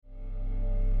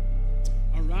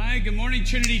right, good morning,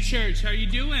 Trinity Church. How are you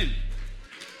doing?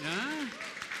 Yeah?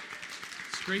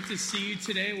 It's great to see you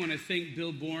today. I want to thank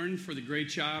Bill Bourne for the great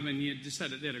job, and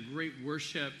they had a great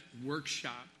worship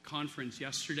workshop conference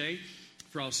yesterday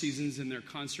for All Seasons and their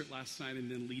concert last night and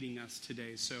then leading us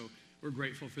today. So we're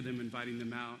grateful for them inviting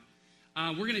them out.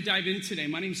 We're going to dive in today.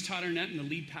 My name is Todd Arnett. I'm the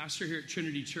lead pastor here at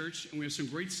Trinity Church, and we have some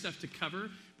great stuff to cover,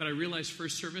 but I realized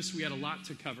first service we had a lot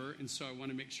to cover, and so I want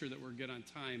to make sure that we're good on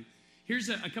time. Here's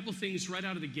a couple things right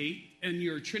out of the gate. In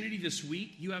your Trinity this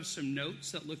week, you have some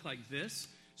notes that look like this.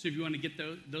 So if you want to get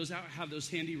those out, have those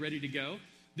handy, ready to go.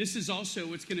 This is also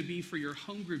what's going to be for your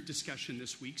home group discussion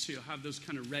this week. So you'll have those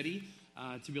kind of ready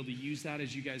to be able to use that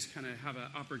as you guys kind of have an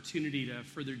opportunity to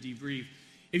further debrief.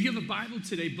 If you have a Bible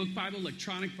today, book Bible,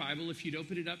 electronic Bible, if you'd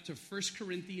open it up to 1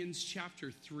 Corinthians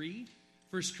chapter 3.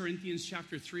 1 Corinthians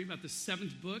chapter 3, about the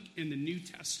seventh book in the New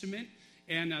Testament.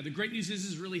 And the great news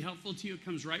is really helpful to you. It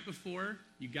comes right before,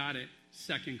 you got it,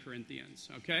 2 Corinthians,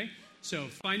 okay? So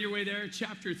find your way there,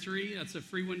 chapter 3. That's a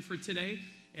free one for today.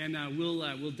 And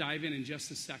we'll dive in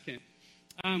just a second.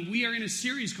 We are in a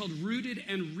series called Rooted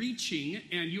and Reaching.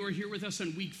 And you are here with us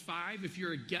on week 5. If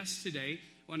you're a guest today,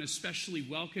 I want to especially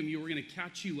welcome you. We're going to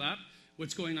catch you up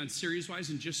what's going on series-wise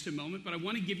in just a moment. But I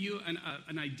want to give you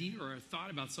an idea or a thought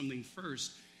about something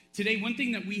first. Today, one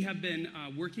thing that we have been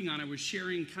working on, I was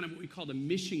sharing kind of what we call the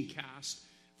mission cast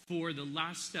for the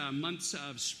last months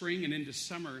of spring and into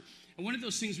summer. And one of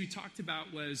those things we talked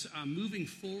about was moving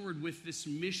forward with this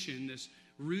mission, this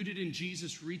rooted in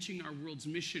Jesus, reaching our world's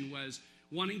mission, was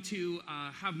wanting to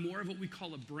have more of what we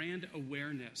call a brand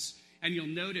awareness. And you'll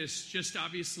notice just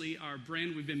obviously our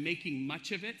brand, we've been making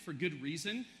much of it for good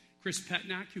reason. Chris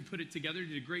Petnack, who put it together,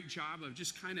 did a great job of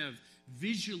just kind of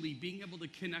visually being able to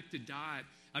connect a dot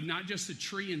of not just a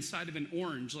tree inside of an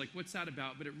orange, like what's that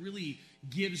about? But it really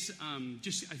gives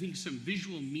I think, some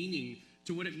visual meaning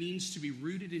to what it means to be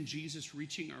rooted in Jesus,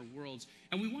 reaching our worlds.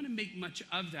 And we want to make much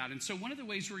of that. And so one of the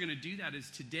ways we're going to do that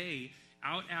is today,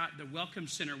 out at the Welcome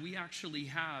Center, we actually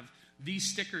have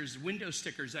these stickers, window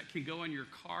stickers that can go on your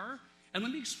car. And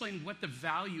let me explain what the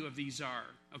value of these are.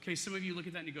 Okay, some of you look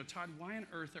at that and you go, Todd, why on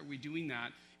earth are we doing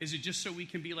that? Is it just so we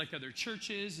can be like other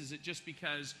churches? Is it just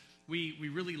because we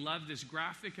really love this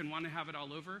graphic and want to have it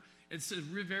all over? It's a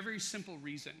very, very simple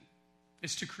reason.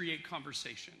 It's to create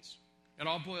conversations. It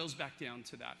all boils back down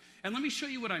to that. And let me show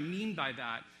you what I mean by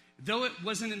that. Though it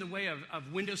wasn't in the way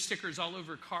of window stickers all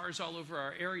over cars, all over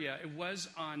our area, it was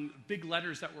on big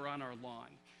letters that were on our lawn.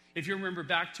 If you remember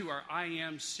back to our I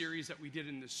Am series that we did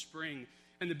in the spring,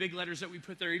 and the big letters that we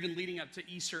put there, even leading up to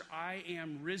Easter, I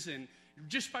am risen.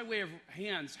 Just by way of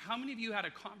hands, how many of you had a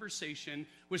conversation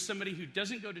with somebody who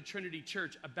doesn't go to Trinity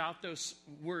Church about those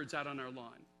words out on our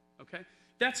lawn? Okay?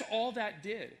 That's all that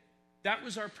did. That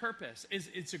was our purpose.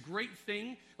 It's a great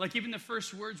thing. Like even the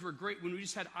first words were great when we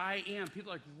just had I am.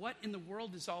 People are like, what in the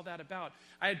world is all that about?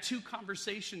 I had 2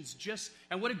 conversations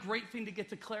and what a great thing to get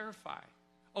to clarify.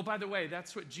 Oh, by the way,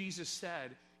 that's what Jesus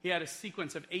said. He had a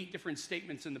sequence of 8 different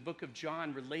statements in the book of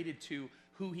John related to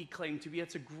who he claimed to be.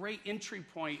 It's a great entry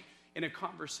point in a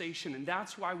conversation, and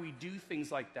that's why we do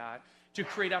things like that, to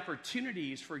create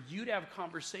opportunities for you to have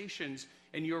conversations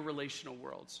in your relational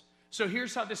worlds. So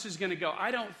here's how this is going to go.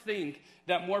 I don't think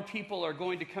that more people are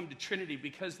going to come to Trinity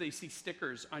because they see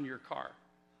stickers on your car.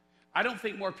 I don't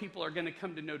think more people are going to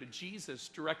come to know to Jesus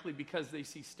directly because they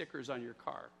see stickers on your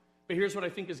car. But here's what I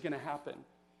think is going to happen.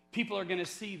 People are going to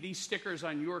see these stickers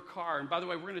on your car. And by the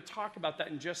way, we're going to talk about that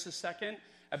in just a second,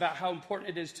 about how important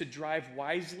it is to drive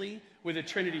wisely with a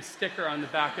Trinity sticker on the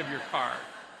back of your car.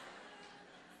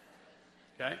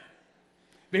 Okay?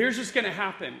 But here's what's going to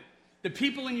happen. The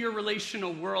people in your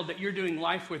relational world that you're doing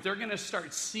life with, they're going to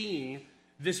start seeing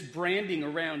this branding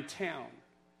around town.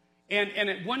 And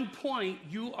at one point,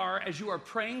 as you are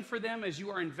praying for them, as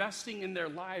you are investing in their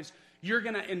lives, you're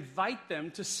going to invite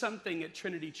them to something at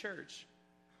Trinity Church.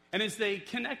 And as they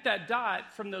connect that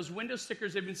dot from those window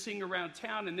stickers they've been seeing around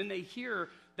town, and then they hear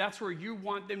that's where you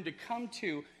want them to come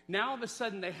to, now all of a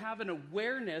sudden they have an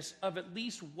awareness of at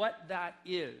least what that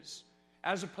is,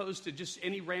 as opposed to just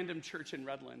any random church in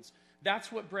Redlands. That's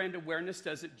what brand awareness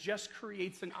does. It just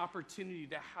creates an opportunity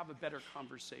to have a better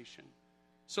conversation.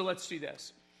 So let's do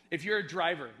this. If you're a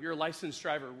driver, you're a licensed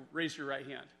driver, raise your right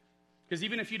hand. Because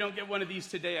even if you don't get one of these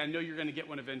today, I know you're going to get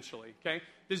one eventually, okay?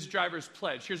 This is driver's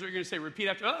pledge. Here's what you're going to say. Repeat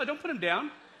after. Oh, don't put them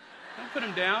down. Don't put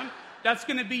them down. That's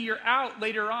going to be your out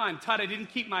later on. Todd, I didn't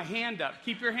keep my hand up.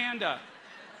 Keep your hand up.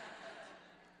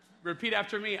 Repeat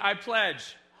after me. I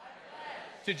pledge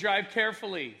to drive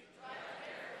carefully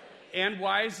and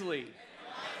wisely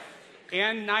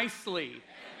and nicely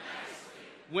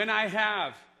when I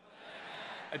have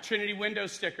a Trinity window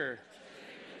sticker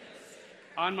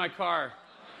On my car.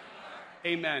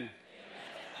 Amen.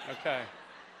 Okay.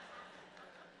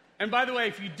 And by the way,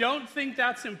 if you don't think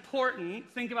that's important,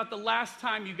 think about the last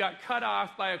time you got cut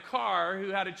off by a car who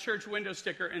had a church window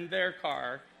sticker in their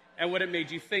car and what it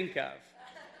made you think of.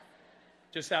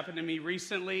 Just happened to me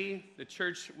recently. The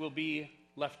church will be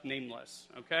left nameless,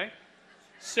 okay?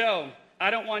 So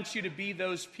I don't want you to be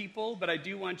those people, but I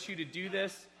do want you to do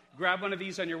this. Grab one of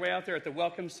these on your way out there at the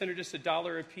Welcome Center, just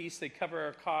 $1 a piece. They cover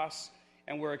our costs,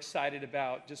 and we're excited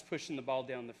about just pushing the ball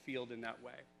down the field in that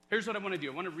way. Here's what I want to do.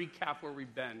 I want to recap where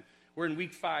we've been. We're in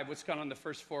week 5. What's gone on the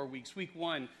first 4 weeks? Week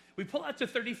 1, we pull out to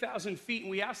 30,000 feet, and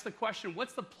we ask the question,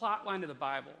 what's the plot line of the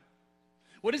Bible?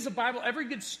 What is the Bible? Every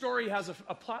good story has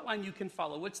a plot line you can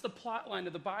follow. What's the plot line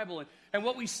of the Bible? And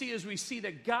what we see is we see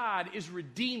that God is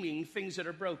redeeming things that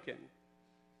are broken.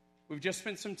 We've just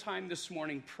spent some time this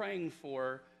morning praying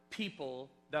for people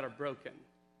that are broken.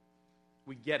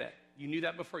 We get it. You knew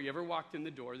that before you ever walked in the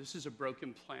door. This is a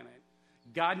broken planet.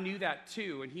 God knew that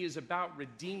too, and he is about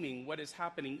redeeming what is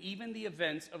happening. Even the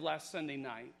events of last Sunday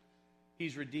night,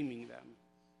 he's redeeming them.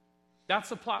 That's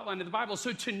the plot line of the Bible.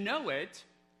 So to know it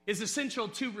is essential.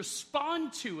 To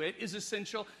respond to it is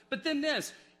essential. But then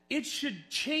this, it should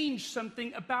change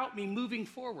something about me moving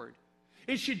forward.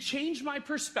 It should change my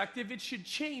perspective. It should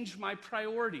change my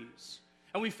priorities.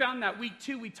 And we found that week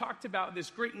 2, we talked about this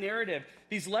great narrative.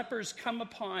 These lepers come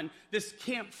upon this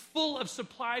camp full of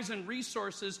supplies and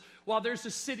resources while there's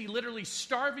a city literally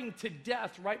starving to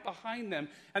death right behind them.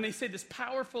 And they say this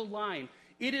powerful line,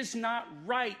 it is not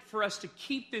right for us to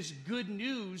keep this good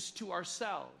news to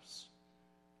ourselves.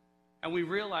 And we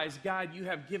realize, God, you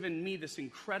have given me this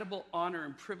incredible honor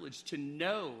and privilege to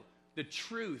know the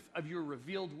truth of your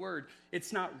revealed word.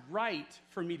 It's not right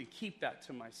for me to keep that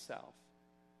to myself.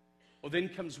 Well, then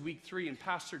comes week 3, and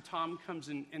Pastor Tom comes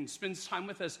and spends time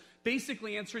with us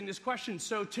basically answering this question.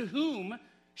 So to whom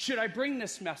should I bring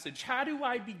this message? How do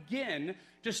I begin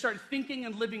to start thinking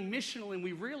and living missionally? And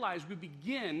we realize we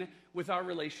begin with our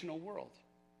relational world.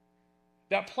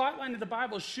 That plot line of the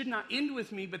Bible should not end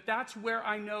with me, but that's where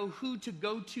I know who to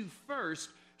go to first.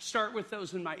 Start with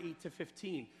those in my 8 to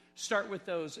 15. Start with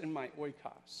those in my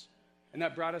oikos. And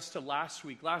that brought us to last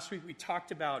week. Last week we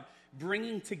talked about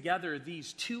bringing together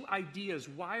these 2 ideas.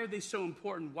 Why are they so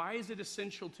important? Why is it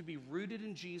essential to be rooted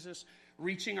in Jesus,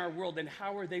 reaching our world, and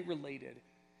how are they related?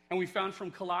 And we found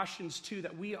from Colossians 2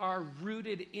 that we are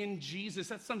rooted in Jesus.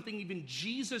 That's something even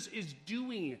Jesus is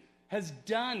doing, has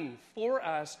done for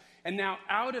us. And now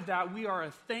out of that, we are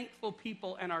a thankful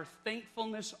people, and our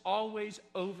thankfulness always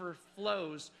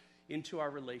overflows into our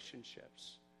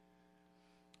relationships.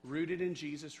 Rooted in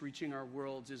Jesus, reaching our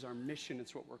worlds is our mission.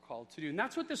 It's what we're called to do. And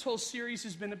that's what this whole series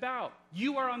has been about.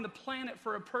 You are on the planet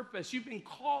for a purpose. You've been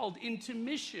called into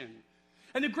mission.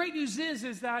 And the great news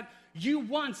is that you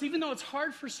once, even though it's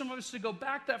hard for some of us to go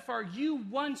back that far, you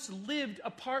once lived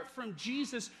apart from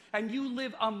Jesus, and you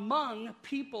live among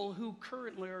people who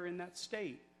currently are in that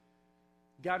state.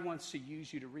 God wants to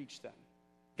use you to reach them.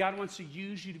 God wants to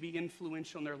use you to be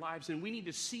influential in their lives. And we need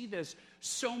to see this,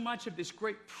 so much of this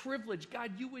great privilege.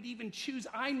 God, you would even choose.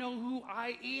 I know who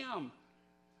I am.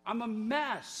 I'm a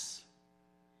mess.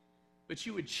 But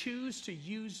you would choose to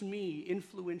use me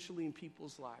influentially in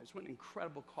people's lives. What an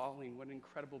incredible calling. What an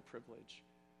incredible privilege.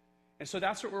 And so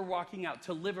that's what we're walking out.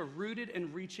 To live a rooted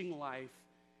and reaching life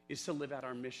is to live out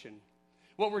our mission.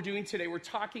 What we're doing today, we're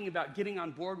talking about getting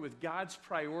on board with God's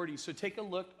priorities. So take a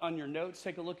look on your notes,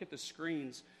 take a look at the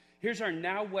screens. Here's our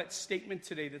now what statement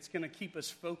today that's going to keep us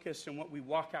focused on what we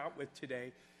walk out with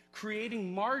today.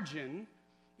 Creating margin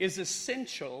is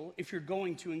essential if you're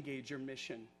going to engage your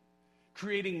mission.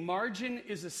 Creating margin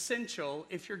is essential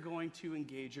if you're going to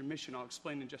engage your mission. I'll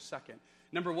explain in just a second.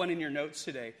 Number 1 in your notes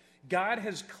today, God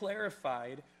has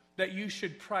clarified that you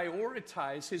should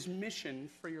prioritize his mission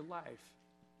for your life.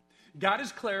 God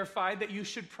has clarified that you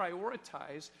should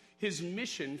prioritize his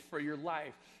mission for your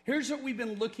life. Here's what we've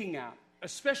been looking at,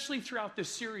 especially throughout this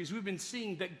series. We've been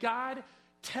seeing that God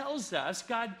tells us,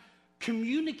 God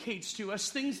communicates to us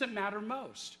things that matter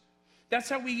most. That's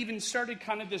how we even started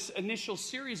kind of this initial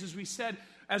series, as we said,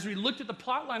 as we looked at the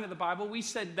plot line of the Bible, we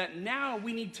said that now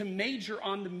we need to major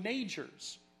on the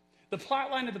majors. The plot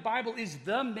line of the Bible is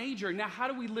the major. Now, how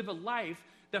do we live a life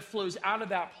that flows out of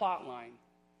that plot line?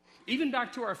 Even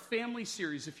back to our family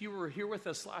series, if you were here with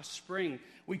us last spring,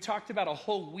 we talked about a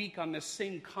whole week on this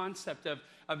same concept of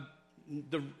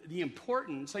the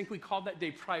importance. I think we called that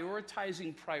day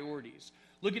prioritizing priorities.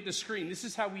 Look at the screen. This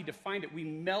is how we defined it. We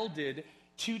melded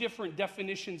 2 different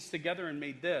definitions together and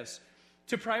made this.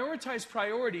 To prioritize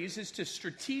priorities is to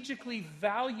strategically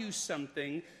value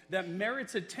something that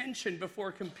merits attention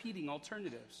before competing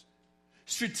alternatives.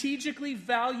 Strategically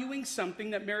valuing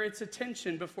something that merits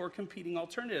attention before competing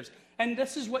alternatives. And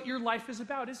this is what your life is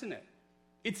about, isn't it?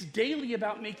 It's daily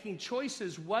about making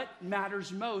choices. What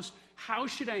matters most? How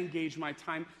should I engage my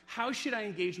time? How should I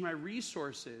engage my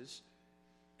resources?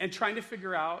 And trying to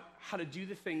figure out how to do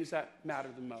the things that matter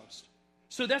the most.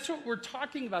 So that's what we're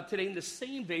talking about today. In the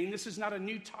same vein, this is not a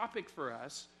new topic for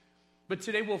us, but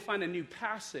today we'll find a new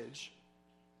passage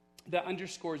that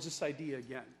underscores this idea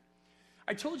again.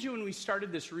 I told you when we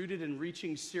started this Rooted and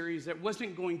Reaching series that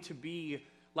wasn't going to be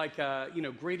like a,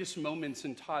 greatest moments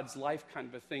in Todd's life kind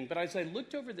of a thing. But as I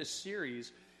looked over this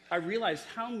series, I realized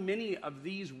how many of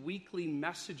these weekly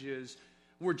messages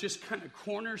were just kind of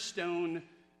cornerstone,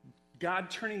 God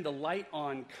turning the light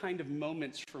on kind of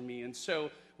moments for me. And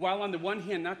so while on the one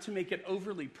hand, not to make it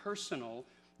overly personal,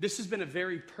 this has been a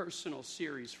very personal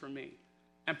series for me.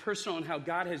 And personal in how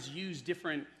God has used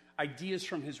different ideas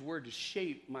from his word to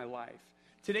shape my life.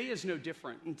 Today is no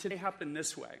different. And today happened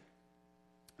this way.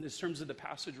 In terms of the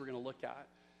passage we're going to look at.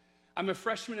 I'm a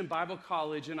freshman in Bible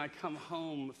college, and I come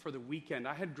home for the weekend.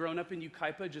 I had grown up in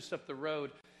Yucaipa, just up the road,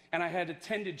 and I had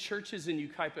attended churches in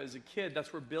Yucaipa as a kid.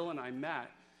 That's where Bill and I met.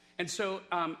 And so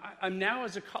I'm now,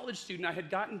 as a college student, I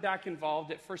had gotten back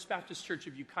involved at First Baptist Church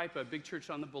of Yucaipa, a big church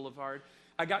on the boulevard.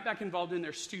 I got back involved in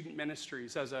their student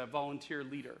ministries as a volunteer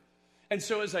leader. And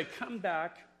so as I come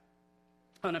back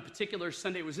on a particular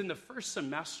Sunday, it was in the first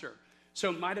semester, so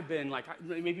it might have been like,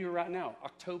 maybe we're right now,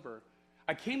 October.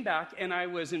 I came back and I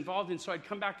was involved in, so I'd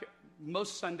come back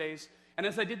most Sundays. And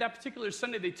as I did that particular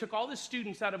Sunday, they took all the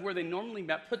students out of where they normally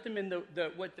met, put them in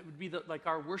what would be like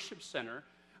our worship center,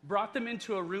 brought them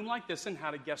into a room like this and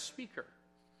had a guest speaker.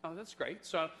 Oh, that's great.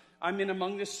 So I'm in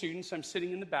among the students, I'm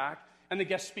sitting in the back, and the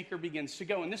guest speaker begins to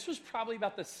go. And this was probably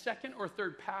about the second or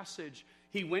third passage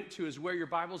he went to, is where your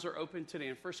Bibles are open today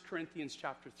in 1 Corinthians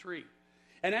chapter 3.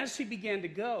 And as he began to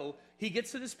go, he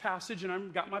gets to this passage, and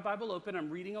I've got my Bible open,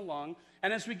 I'm reading along.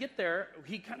 And as we get there,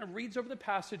 he kind of reads over the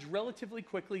passage relatively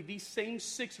quickly, these same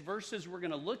 6 verses we're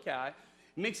going to look at,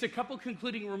 makes a couple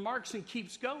concluding remarks, and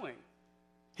keeps going.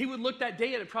 He would look that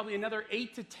day at probably another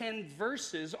 8 to 10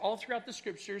 verses all throughout the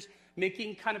scriptures,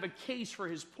 making kind of a case for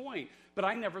his point. But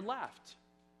I never left.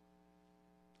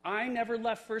 I never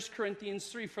left 1 Corinthians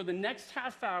 3. For the next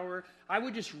half hour, I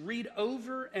would just read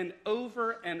over and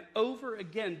over and over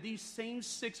again these same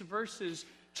 6 verses,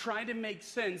 trying to make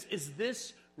sense. Is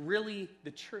this really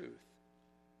the truth?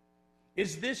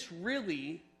 Is this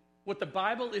really what the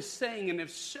Bible is saying? And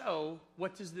if so,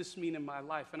 what does this mean in my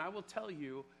life? And I will tell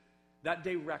you, that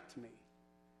day wrecked me.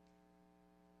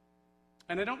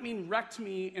 And I don't mean wrecked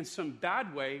me in some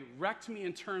bad way, wrecked me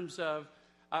in terms of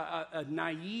a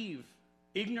naive,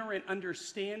 ignorant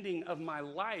understanding of my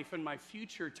life and my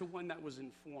future to one that was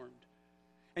informed.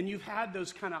 And you've had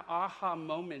those kind of aha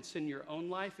moments in your own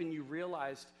life, and you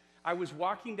realized I was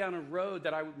walking down a road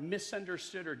that I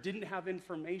misunderstood or didn't have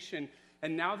information,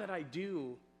 and now that I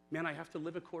do, man, I have to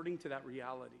live according to that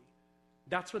reality.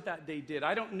 That's what that day did.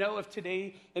 I don't know if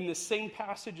today in the same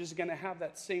passage is going to have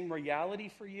that same reality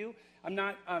for you. I'm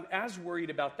not as worried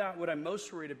about that. What I'm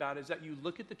most worried about is that you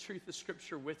look at the truth of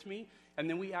Scripture with me, and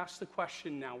then we ask the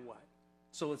question, now what?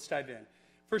 So let's dive in.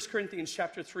 1 Corinthians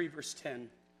chapter 3, verse 10.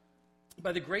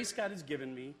 By the grace God has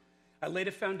given me, I laid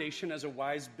a foundation as a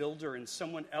wise builder, and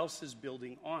someone else is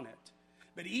building on it.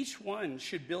 But each one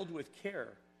should build with care,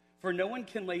 for no one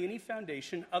can lay any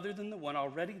foundation other than the one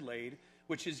already laid,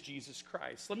 which is Jesus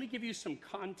Christ. Let me give you some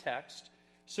context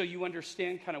so you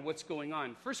understand kind of what's going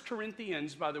on. 1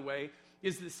 Corinthians, by the way,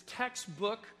 is this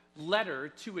textbook letter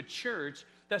to a church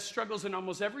that struggles in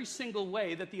almost every single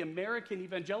way that the American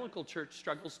evangelical church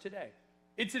struggles today.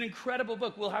 It's an incredible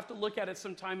book. We'll have to look at it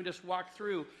sometime and just walk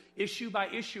through issue by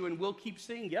issue, and we'll keep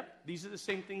saying, yep, these are the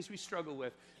same things we struggle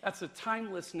with. That's the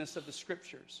timelessness of the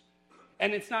Scriptures.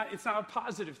 And it's not a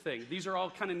positive thing. These are all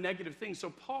kind of negative things. So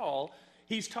Paul,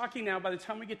 he's talking now, by the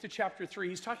time we get to chapter 3,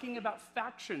 he's talking about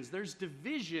factions. There's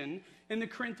division in the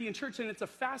Corinthian church, and it's a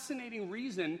fascinating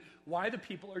reason why the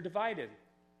people are divided.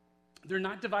 They're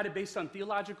not divided based on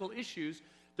theological issues.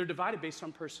 They're divided based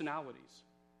on personalities.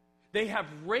 They have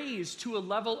raised to a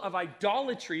level of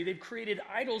idolatry. They've created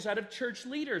idols out of church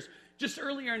leaders. Just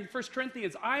earlier in 1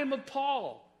 Corinthians, I am of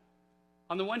Paul.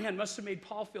 On the one hand, must have made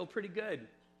Paul feel pretty good.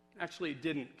 Actually, it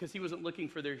didn't, because he wasn't looking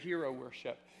for their hero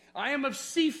worship. I am of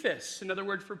Cephas, another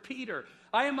word for Peter.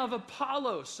 I am of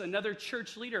Apollos, another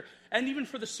church leader. And even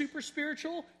for the super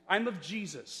spiritual, I'm of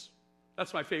Jesus.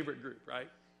 That's my favorite group, right?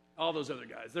 All those other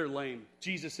guys, they're lame.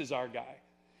 Jesus is our guy.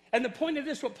 And the point of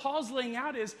this, what Paul's laying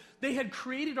out is they had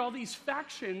created all these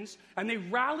factions, and they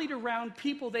rallied around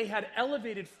people they had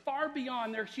elevated far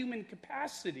beyond their human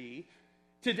capacity,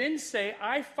 To then say,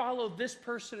 I follow this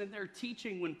person in their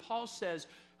teaching, when Paul says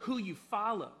who you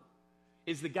follow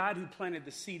is the God who planted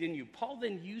the seed in you. Paul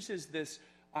then uses this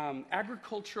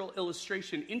agricultural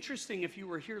illustration. Interesting, if you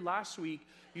were here last week,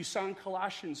 you saw in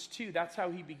Colossians 2, that's how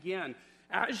he began.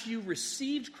 As you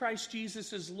received Christ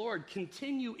Jesus as Lord,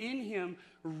 continue in him,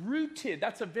 rooted.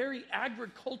 That's a very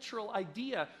agricultural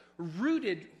idea.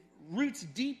 Rooted, roots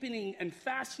deepening and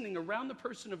fastening around the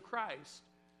person of Christ.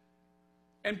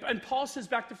 And Paul says,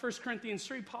 back to 1 Corinthians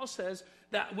 3, Paul says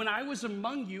that when I was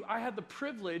among you, I had the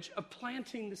privilege of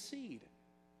planting the seed.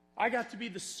 I got to be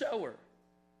the sower.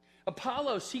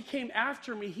 Apollos, he came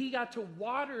after me. He got to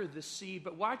water the seed,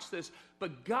 but watch this,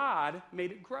 but God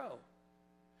made it grow.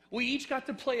 We each got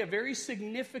to play a very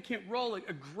significant role,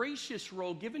 a gracious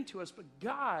role given to us, but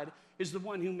God is the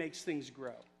one who makes things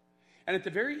grow. And at the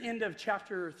very end of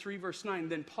chapter 3, verse 9,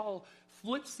 then Paul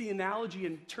flips the analogy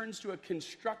and turns to a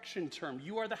construction term.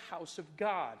 You are the house of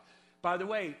God. By the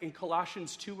way, in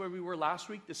Colossians 2, where we were last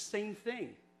week, the same thing.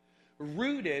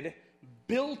 Rooted,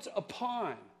 built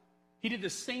upon. He did the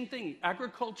same thing,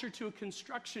 agriculture to a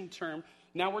construction term.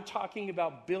 Now we're talking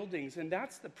about buildings, and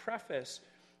that's the preface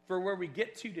for where we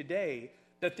get to today,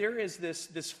 that there is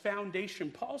this foundation.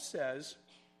 Paul says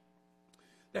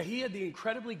that he had the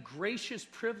incredibly gracious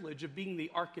privilege of being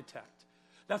the architect.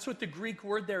 That's what the Greek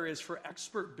word there is for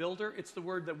expert builder. It's the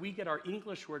word that we get our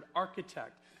English word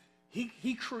architect.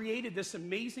 He created this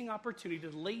amazing opportunity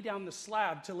to lay down the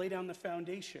slab, to lay down the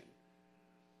foundation.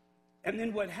 And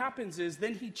then what happens is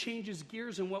then he changes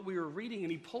gears in what we were reading,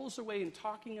 and he pulls away and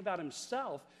talking about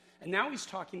himself, and now he's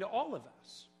talking to all of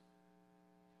us.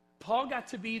 Paul got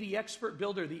to be the expert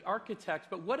builder, the architect,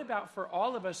 but what about for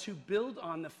all of us who build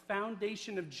on the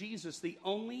foundation of Jesus, the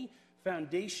only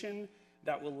foundation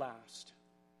that will last?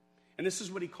 And this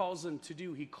is what he calls them to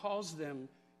do. He calls them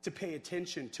to pay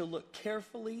attention, to look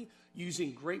carefully,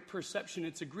 using great perception.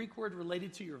 It's a Greek word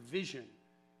related to your vision,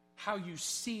 how you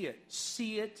see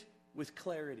it with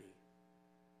clarity.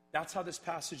 That's how this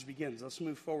passage begins. Let's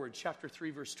move forward. Chapter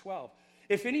 3, verse 12.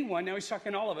 If anyone, now he's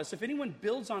talking to all of us, if anyone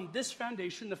builds on this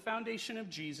foundation, the foundation of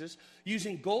Jesus,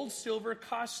 using gold, silver,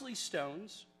 costly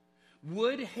stones,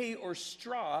 wood, hay, or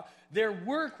straw, their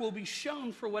work will be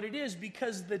shown for what it is,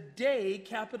 because the day,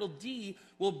 capital D,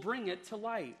 will bring it to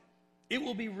light. It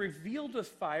will be revealed with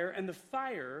fire, and the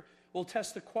fire will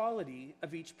test the quality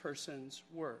of each person's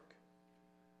work.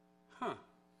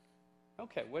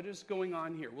 Okay, what is going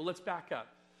on here? Well, let's back up.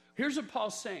 Here's what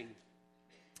Paul's saying.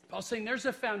 Paul's saying there's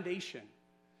a foundation,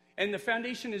 and the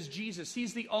foundation is Jesus.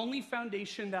 He's the only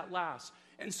foundation that lasts.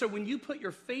 And so when you put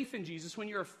your faith in Jesus, when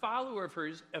you're a follower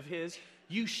of his,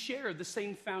 you share the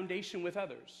same foundation with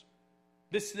others.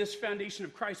 This foundation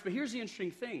of Christ. But here's the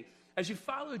interesting thing. As you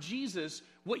follow Jesus,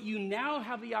 what you now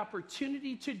have the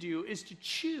opportunity to do is to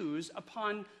choose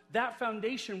upon that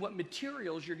foundation what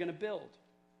materials you're going to build.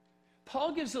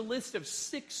 Paul gives a list of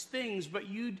 6 things, but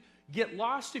you'd get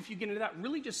lost if you get into that.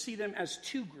 Really just see them as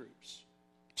 2 groups.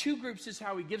 2 groups is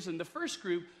how he gives them. The first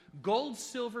group, gold,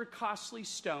 silver, costly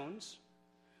stones.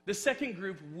 The second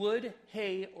group, wood,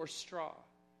 hay, or straw.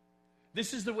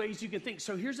 This is the ways you can think.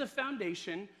 So here's a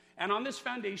foundation, and on this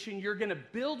foundation, you're going to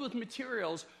build with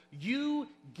materials. You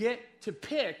get to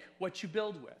pick what you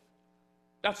build with.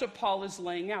 That's what Paul is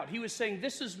laying out. He was saying,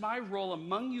 this is my role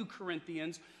among you,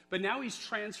 Corinthians, but now he's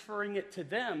transferring it to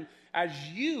them as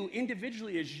you,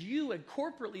 individually, as you and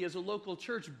corporately as a local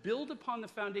church, build upon the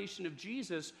foundation of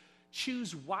Jesus,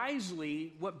 choose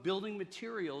wisely what building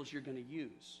materials you're going to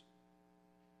use.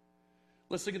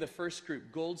 Let's look at the first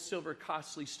group, gold, silver,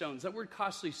 costly stones. That word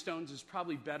costly stones is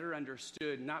probably better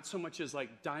understood, not so much as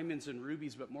like diamonds and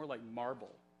rubies, but more like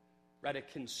marble, right? A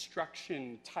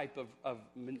construction type of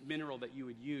mineral that you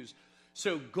would use.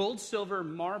 So gold, silver,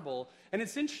 marble. And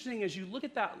it's interesting, as you look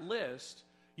at that list,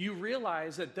 you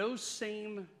realize that those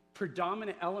same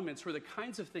predominant elements were the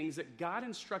kinds of things that God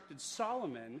instructed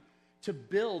Solomon to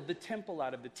build the temple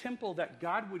out of. The temple that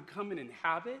God would come and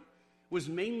inhabit was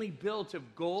mainly built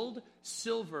of gold,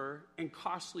 silver, and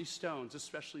costly stones,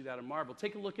 especially that of marble.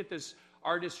 Take a look at this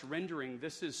artist's rendering.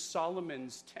 This is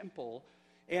Solomon's temple.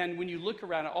 And when you look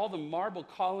around at all the marble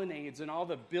colonnades and all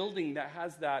the building that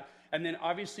has that, and then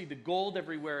obviously the gold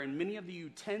everywhere, and many of the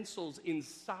utensils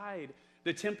inside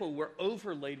the temple were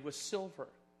overlaid with silver.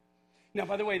 Now,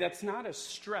 by the way, that's not a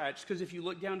stretch, because if you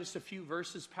look down just a few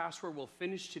verses past where we'll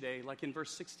finish today, like in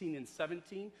verse 16 and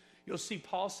 17, you'll see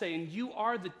Paul saying, you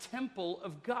are the temple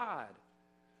of God.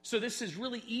 So this is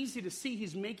really easy to see.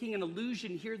 He's making an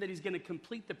allusion here that he's going to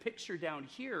complete the picture down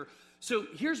here. So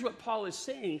here's what Paul is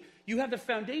saying. You have the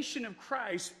foundation of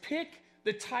Christ. Pick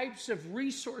the types of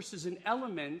resources and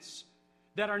elements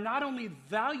that are not only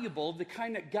valuable, the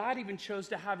kind that God even chose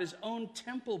to have his own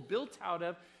temple built out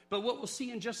of, but what we'll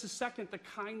see in just a second, the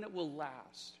kind that will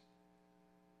last.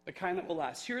 The kind that will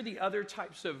last. Here are the other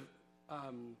types of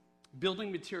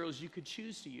building materials you could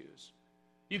choose to use.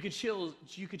 You could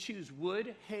choose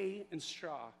wood, hay, and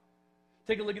straw.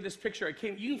 Take a look at this picture.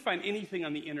 You can find anything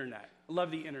on the internet. I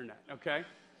love the internet, okay?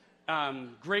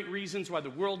 Great reasons why the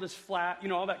world is flat,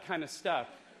 all that kind of stuff.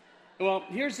 Well,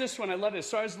 here's this one. I love this.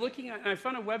 So I was looking at, and I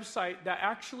found a website that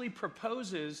actually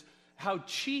proposes how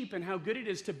cheap and how good it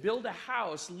is to build a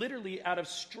house literally out of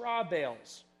straw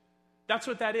bales. That's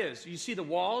what that is. You see the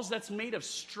walls? That's made of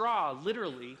straw,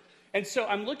 literally. And so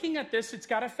I'm looking at this. It's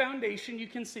got a foundation. You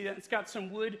can see that. It's got some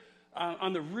wood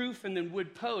on the roof and then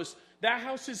wood posts. That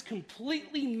house is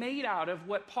completely made out of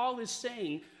what Paul is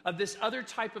saying of this other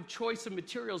type of choice of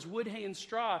materials, wood, hay, and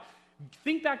straw.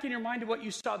 Think back in your mind to what you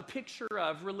saw the picture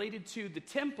of related to the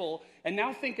temple, and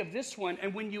now think of this one.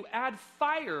 And when you add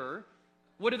fire,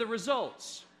 what are the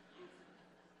results?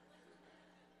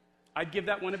 I'd give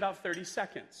that one about 30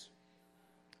 seconds.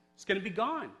 It's going to be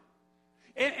gone.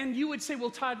 And you would say,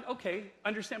 well, Todd, okay,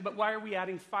 understand, but why are we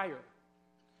adding fire?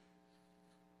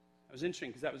 That was interesting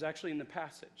because that was actually in the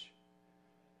passage.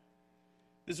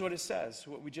 This is what it says,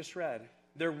 what we just read.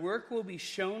 Their work will be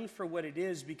shown for what it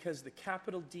is because the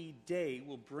capital D day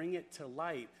will bring it to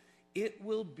light. It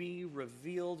will be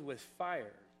revealed with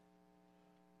fire.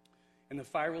 And the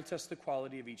fire will test the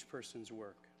quality of each person's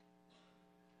work.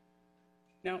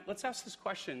 Now, let's ask this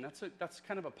question. That's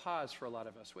kind of a pause for a lot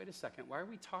of us. Wait a second. Why are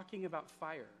we talking about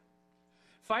fire?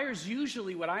 Fire is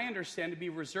usually what I understand to be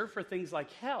reserved for things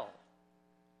like hell.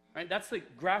 Right? That's the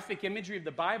graphic imagery of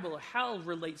the Bible. Hell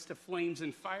relates to flames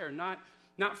and fire, not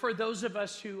for those of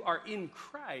us who are in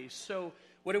Christ. So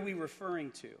what are we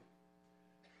referring to?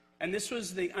 And this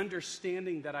was the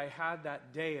understanding that I had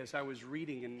that day as I was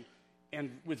reading.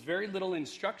 And with very little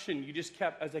instruction,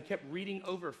 as I kept reading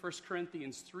over 1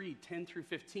 Corinthians 3, 10 through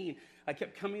 15, I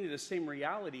kept coming to the same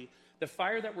reality. The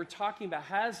fire that we're talking about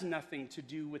has nothing to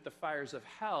do with the fires of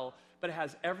hell, but it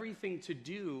has everything to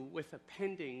do with a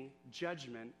pending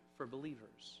judgment for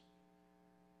believers.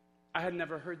 I had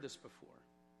never heard this before.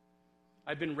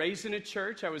 I'd been raised in a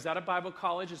church. I was at a Bible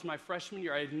college as my freshman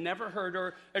year. I had never heard,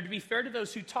 or to be fair to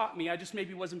those who taught me, I just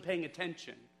maybe wasn't paying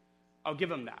attention. I'll give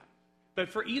them that. But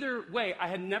for either way, I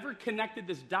had never connected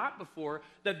this dot before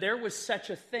that there was such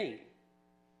a thing.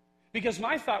 Because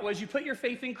my thought was you put your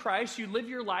faith in Christ, you live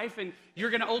your life, and you're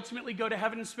going to ultimately go to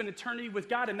heaven and spend eternity with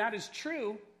God, and that is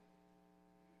true.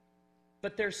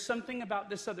 But there's something about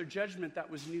this other judgment that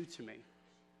was new to me.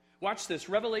 Watch this,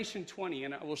 Revelation 20,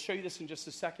 and I will show you this in just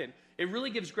a second. It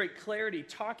really gives great clarity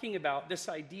talking about this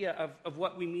idea of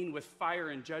what we mean with fire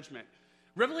and judgment.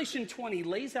 Revelation 20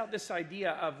 lays out this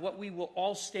idea of what we will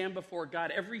all stand before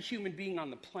God, every human being on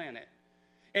the planet.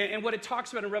 And what it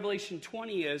talks about in Revelation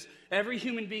 20 is every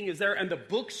human being is there, and the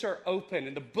books are open,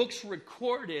 and the books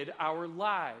recorded our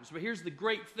lives. But here's the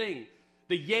great thing.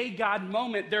 The yay God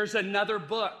moment, there's another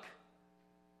book.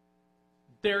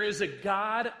 There is a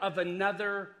God of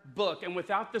another book, and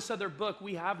without this other book,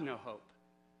 we have no hope.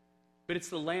 But it's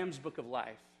the Lamb's book of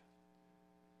life.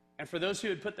 And for those who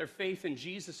had put their faith in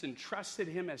Jesus and trusted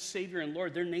him as Savior and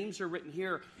Lord, their names are written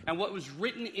here. And what was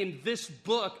written in this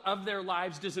book of their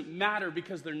lives doesn't matter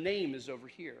because their name is over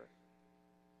here.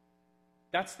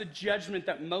 That's the judgment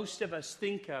that most of us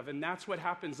think of, and that's what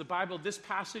happens. The Bible, this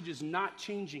passage is not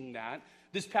changing that.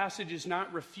 This passage is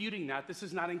not refuting that. This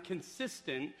is not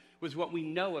inconsistent with what we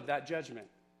know of that judgment.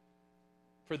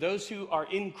 For those who are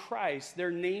in Christ, their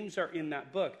names are in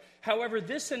that book. However,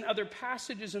 this and other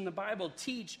passages in the Bible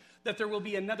teach that there will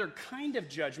be another kind of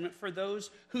judgment for those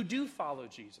who do follow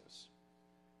Jesus.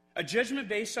 A judgment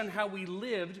based on how we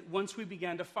lived once we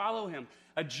began to follow him.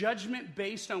 A judgment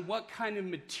based on what kind of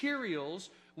materials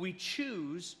we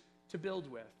choose to build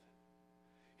with.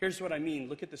 Here's what I mean.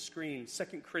 Look at the screen.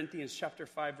 2 Corinthians chapter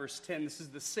 5, verse 10. This is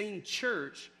the same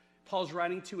church Paul's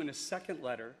writing to in a second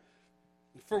letter.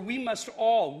 For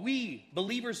we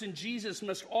believers in Jesus,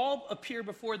 must all appear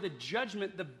before the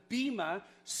judgment, the bema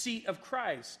seat of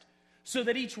Christ, so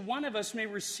that each one of us may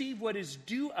receive what is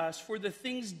due us for the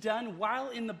things done while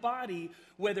in the body,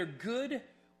 whether good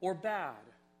or bad.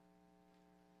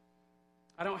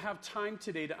 I don't have time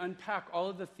today to unpack all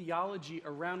of the theology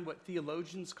around what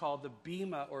theologians call the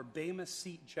bema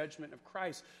seat judgment of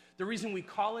Christ. The reason we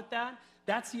call it that,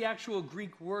 that's the actual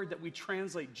Greek word that we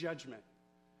translate judgment.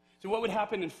 So what would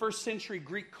happen in first century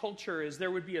Greek culture is there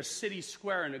would be a city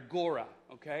square, an agora,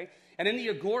 okay? And in the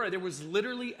agora, there was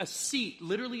literally a seat,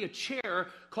 literally a chair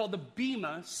called the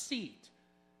bema seat.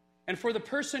 And for the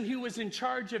person who was in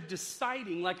charge of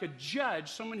deciding, like a judge,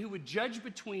 someone who would judge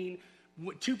between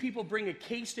two people bring a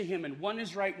case to him and one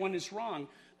is right, one is wrong,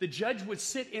 the judge would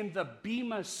sit in the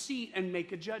bema seat and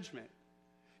make a judgment.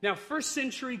 Now, first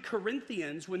century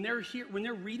Corinthians, when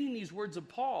they're reading these words of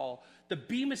Paul, the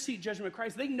bema seat judgment of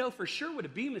Christ, they know for sure what a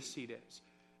bema seat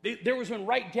is. There was one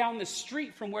right down the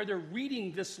street from where they're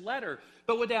reading this letter.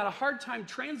 But what they had a hard time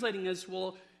translating is,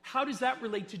 well, how does that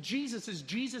relate to Jesus? Is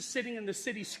Jesus sitting in the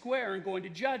city square and going to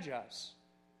judge us?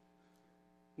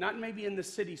 Not maybe in the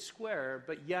city square,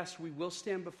 but yes, we will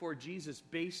stand before Jesus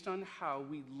based on how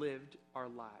we lived our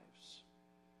lives.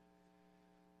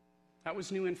 That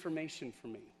was new information for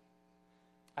me.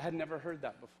 I had never heard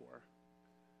that before.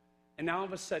 And now all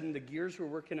of a sudden, the gears were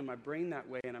working in my brain that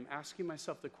way, and I'm asking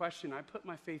myself the question, I put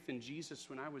my faith in Jesus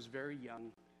when I was very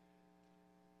young.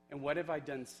 And what have I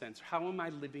done since? How am I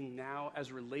living now as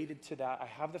related to that? I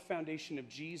have the foundation of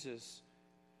Jesus,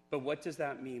 but what does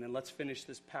that mean? And let's finish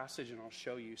this passage and I'll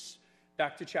show you.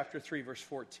 Back to chapter 3, verse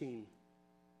 14.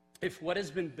 If what has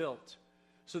been built,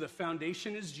 so the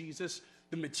foundation is Jesus,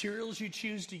 the materials you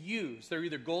choose to use, they're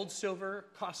either gold, silver,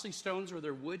 costly stones, or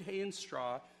they're wood, hay, and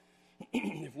straw.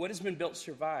 If what has been built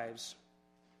survives,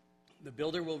 the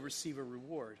builder will receive a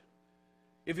reward.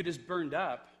 If it is burned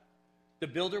up, the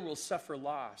builder will suffer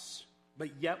loss, but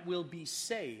yet will be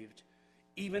saved,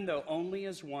 even though only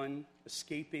as one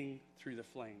escaping through the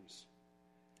flames.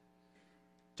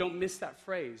 Don't miss that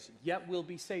phrase, yet will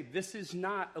be saved. This is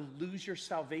not a lose your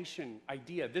salvation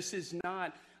idea. This is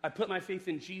not, I put my faith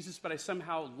in Jesus, but I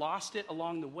somehow lost it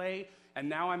along the way, and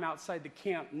now I'm outside the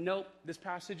camp. Nope, this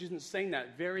passage isn't saying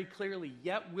that very clearly.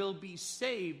 Yet will be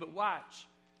saved, but watch.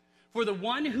 For the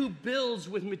one who builds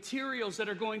with materials that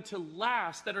are going to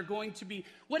last, that are going to be,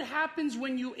 what happens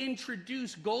when you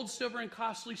introduce gold, silver, and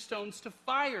costly stones to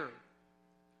fire?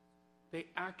 They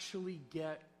actually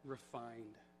get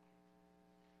refined.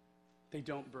 They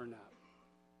don't burn up.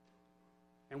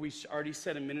 And we already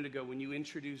said a minute ago, when you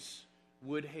introduce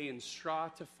wood, hay, and straw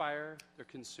to fire, they're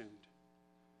consumed.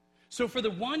 So for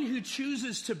the one who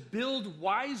chooses to build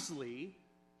wisely,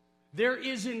 there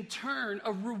is in turn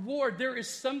a reward. There is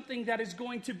something that is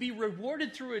going to be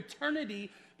rewarded through eternity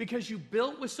because you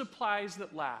built with supplies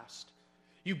that last.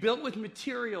 You built with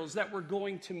materials that were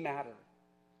going to matter.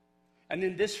 And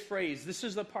then this phrase, this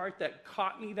is the part that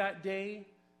caught me that day,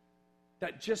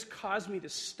 that just caused me to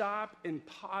stop and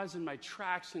pause in my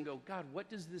tracks and go, God, what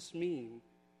does this mean?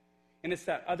 And it's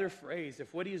that other phrase,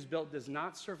 if what he has built does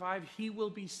not survive, he will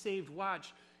be saved,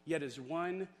 watch, yet as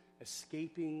one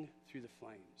escaping through the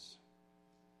flames.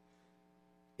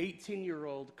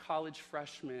 18-year-old college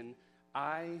freshman,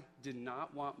 I did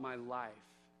not want my life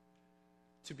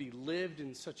to be lived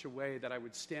in such a way that I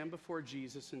would stand before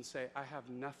Jesus and say, I have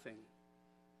nothing.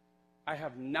 I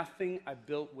have nothing I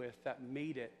built with that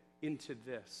made it into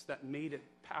this, that made it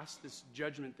past this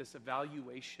judgment, this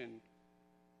evaluation.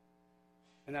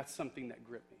 And that's something that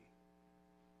gripped me.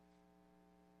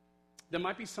 There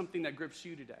might be something that grips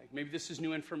you today. Maybe this is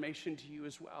new information to you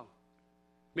as well.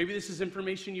 Maybe this is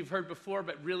information you've heard before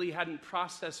but really hadn't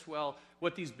processed well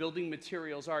what these building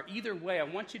materials are. Either way, I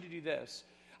want you to do this.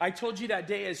 I told you that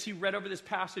day as he read over this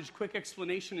passage, quick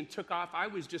explanation, and took off, I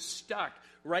was just stuck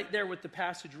right there with the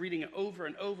passage, reading it over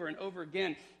and over and over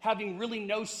again, having really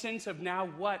no sense of now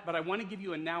what, but I want to give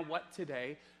you a now what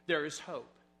today. There is hope.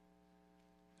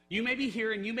 You may be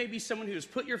here and you may be someone who has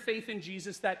put your faith in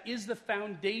Jesus. That is the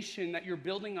foundation that you're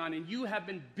building on, and you have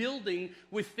been building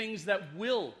with things that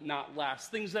will not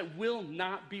last, things that will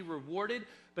not be rewarded,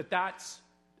 but that's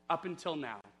up until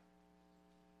now.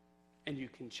 And you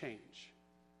can change.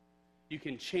 You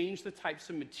can change the types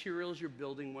of materials you're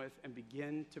building with and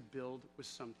begin to build with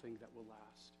something that will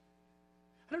last.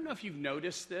 I don't know if you've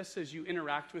noticed this as you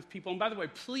interact with people. And by the way,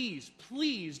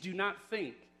 please do not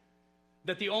think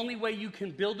that the only way you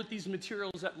can build with these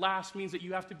materials that last means that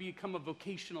you have to become a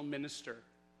vocational minister.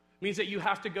 It means that you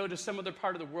have to go to some other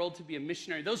part of the world to be a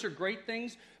missionary. Those are great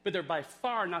things, but they're by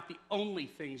far not the only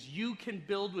things. You can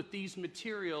build with these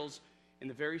materials in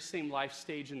the very same life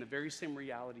stage, in the very same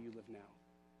reality you live now.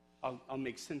 I'll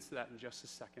make sense of that in just a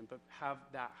second, but have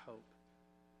that hope.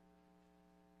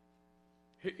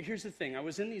 Here's the thing. I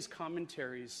was in these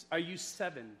commentaries. I used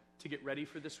 7 to get ready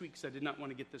for this week because I did not want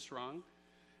to get this wrong.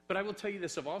 But I will tell you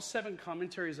this, of all 7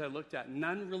 commentaries I looked at,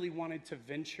 none really wanted to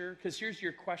venture, because here's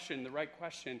your question, the right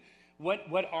question. What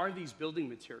are these building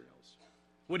materials?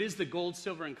 What is the gold,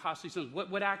 silver, and costly stones?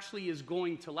 What actually is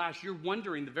going to last? You're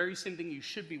wondering the very same thing you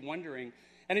should be wondering.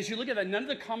 And as you look at that, none of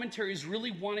the commentaries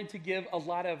really wanted to give a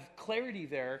lot of clarity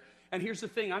there. And here's the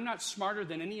thing, I'm not smarter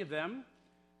than any of them,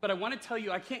 But I want to tell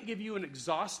you, I can't give you an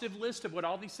exhaustive list of what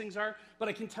all these things are, but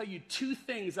I can tell you 2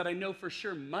 things that I know for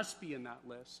sure must be in that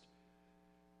list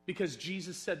because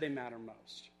Jesus said they matter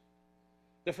most.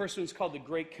 The first one's called the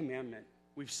Great Commandment.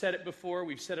 We've said it before.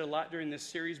 We've said it a lot during this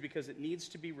series because it needs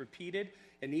to be repeated.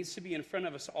 It needs to be in front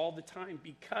of us all the time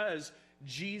because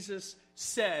Jesus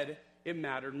said it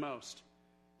mattered most.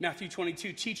 Matthew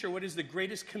 22, teacher, what is the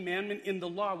greatest commandment in the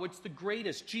law? What's the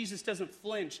greatest? Jesus doesn't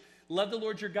flinch. Love the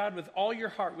Lord your God with all your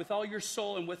heart, with all your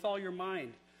soul, and with all your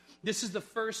mind. This is the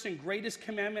first and greatest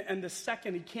commandment, and the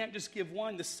second, he can't just give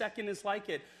one. The second is like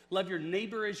it. Love your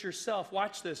neighbor as yourself.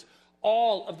 Watch this.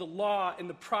 All of the law and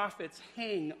the prophets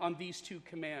hang on these 2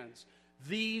 commands.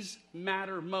 These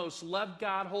matter most. Love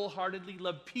God wholeheartedly.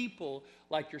 Love people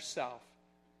like yourself.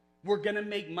 We're going to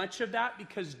make much of that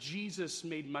because Jesus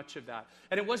made much of that.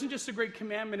 And it wasn't just the Great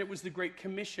Commandment, it was the Great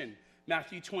Commission.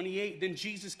 Matthew 28, then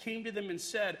Jesus came to them and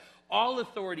said, all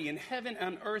authority in heaven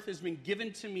and earth has been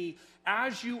given to me.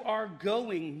 As you are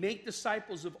going, make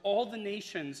disciples of all the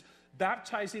nations,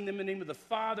 baptizing them in the name of the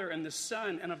Father and the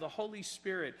Son and of the Holy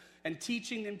Spirit, and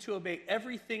teaching them to obey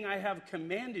everything I have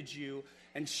commanded you.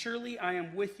 And surely I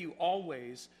am with you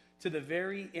always to the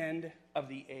very end of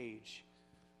the age.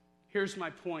 Here's my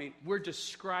point. We're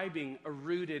describing a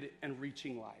rooted and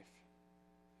reaching life.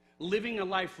 Living a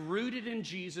life rooted in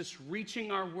Jesus, reaching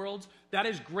our worlds, that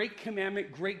is Great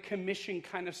Commandment, Great Commission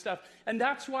kind of stuff. And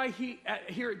that's why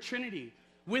here at Trinity,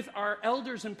 with our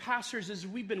elders and pastors, as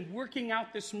we've been working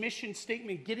out this mission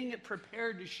statement, getting it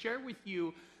prepared to share with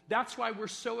you, that's why we're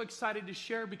so excited to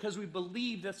share, because we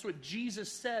believe that's what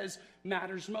Jesus says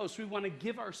matters most. We want to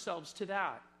give ourselves to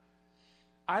that.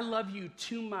 I love you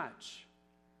too much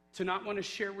to not want to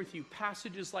share with you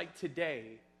passages like today,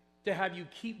 to have you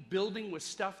keep building with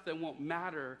stuff that won't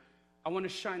matter. I want to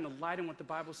shine the light on what the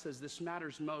Bible says. This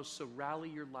matters most, so rally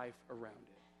your life around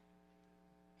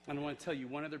it. And I want to tell you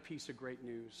one other piece of great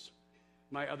news.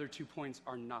 My other 2 points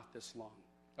are not this long,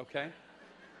 okay?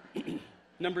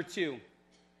 Number 2,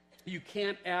 you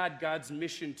can't add God's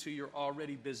mission to your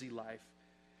already busy life.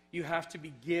 You have to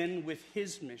begin with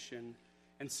his mission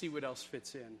and see what else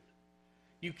fits in.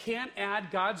 You can't add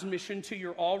God's mission to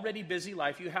your already busy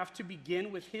life. You have to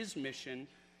begin with his mission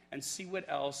and see what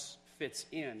else fits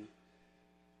in.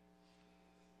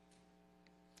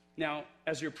 Now,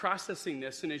 as you're processing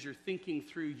this and as you're thinking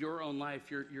through your own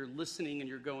life, you're listening and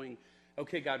you're going,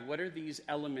 okay, God, what are these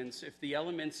elements? If the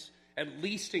elements at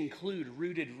least include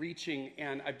rooted, reaching,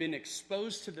 and I've been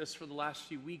exposed to this for the last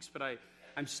few weeks, but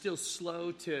I'm still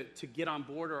slow to get on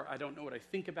board, or I don't know what I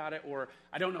think about it, or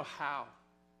I don't know how.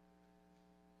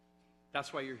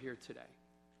 That's why you're here today.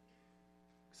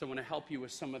 So I want to help you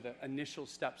with some of the initial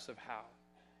steps of how.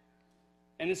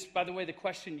 And it's, by the way, the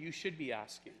question you should be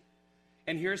asking.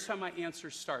 And here's how my answer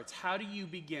starts. How do you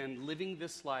begin living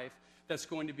this life that's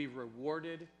going to be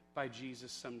rewarded by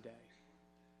Jesus someday?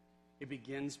 It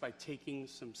begins by taking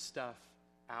some stuff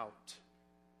out.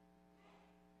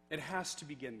 It has to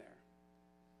begin there.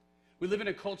 We live in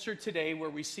a culture today where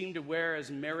we seem to wear as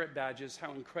merit badges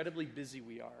how incredibly busy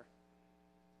we are.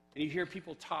 And you hear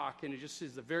people talk, and it just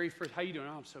is the very first, how you doing?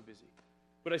 Oh, I'm so busy.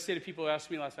 What I say to people who asked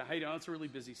me last night, how you doing? Oh, it's a really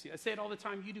busy season. I say it all the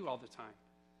time. You do all the time.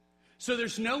 So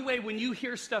there's no way when you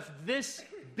hear stuff this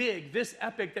big, this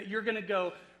epic, that you're going to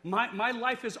go, my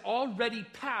life is already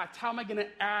packed. How am I going to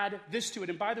add this to it?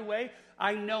 And by the way,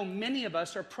 I know many of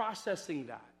us are processing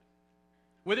that.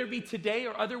 Whether it be today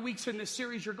or other weeks in this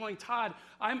series, you're going, Todd,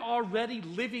 I'm already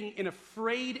living in a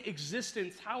frayed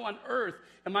existence. How on earth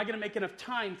am I going to make enough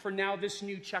time for now this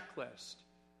new checklist?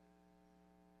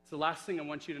 It's the last thing I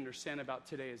want you to understand about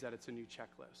today is that it's a new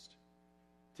checklist.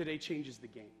 Today changes the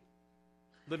game.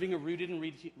 Living a rooted and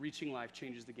reaching life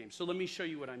changes the game. So let me show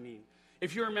you what I mean.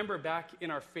 If you remember back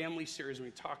in our family series, when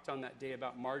we talked on that day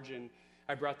about margin,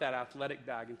 I brought that athletic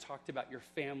bag and talked about your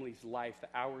family's life, the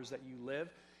hours that you live.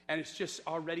 And it's just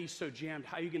already so jammed.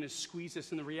 How are you going to squeeze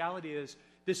this? And the reality is,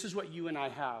 this is what you and I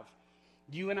have.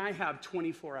 You and I have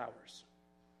 24 hours.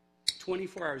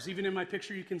 24 hours. Even in my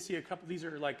picture, you can see a couple. These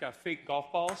are like fake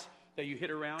golf balls that you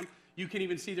hit around. You can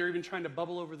even see they're even trying to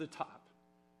bubble over the top.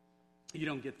 You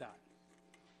don't get that.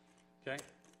 Okay?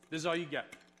 This is all you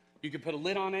get. You can put a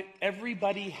lid on it.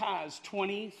 Everybody has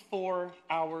 24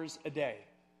 hours a day.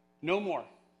 No more.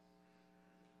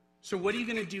 So what are you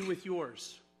going to do with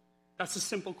yours? That's a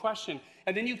simple question.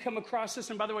 And then you come across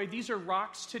this, and by the way, these are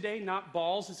rocks today, not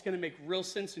balls. It's going to make real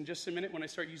sense in just a minute when I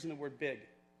start using the word big,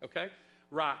 okay?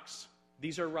 Rocks.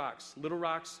 These are rocks. Little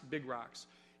rocks, big rocks.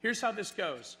 Here's how this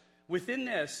goes. Within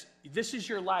this is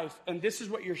your life, and this is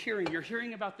what you're hearing. You're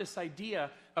hearing about this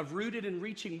idea of rooted and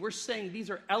reaching. We're saying these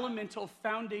are elemental,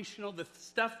 foundational, the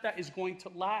stuff that is going to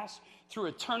last through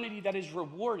eternity, that is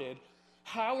rewarded.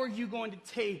 How are you going to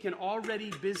take an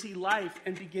already busy life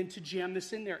and begin to jam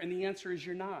this in there? And the answer is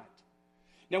you're not.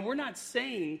 Now, we're not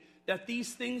saying that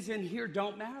these things in here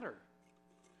don't matter.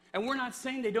 And we're not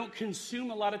saying they don't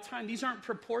consume a lot of time. These aren't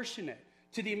proportionate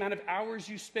to the amount of hours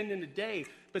you spend in a day.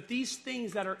 But these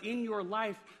things that are in your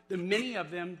life, the many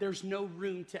of them, there's no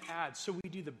room to add. So we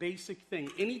do the basic thing.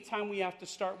 Anytime we have to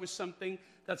start with something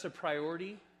that's a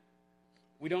priority,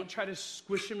 we don't try to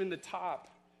squish them in the top.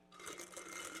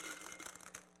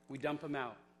 We dump them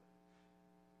out.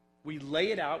 We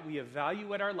lay it out. We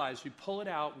evaluate our lives. We pull it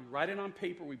out. We write it on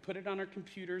paper. We put it on our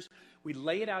computers. We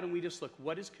lay it out and we just look,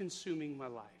 what is consuming my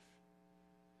life?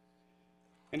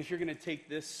 And if you're going to take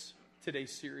this today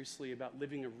seriously about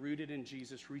living a rooted in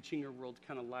Jesus, reaching your world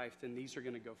kind of life, then these are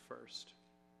going to go first.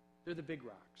 They're the big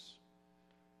rocks.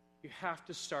 You have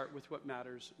to start with what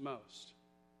matters most.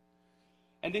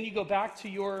 And then you go back to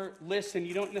your list and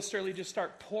you don't necessarily just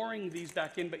start pouring these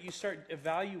back in, but you start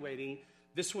evaluating,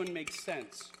 this one makes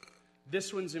sense.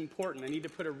 This one's important. I need to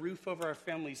put a roof over our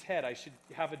family's head. I should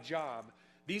have a job.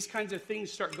 These kinds of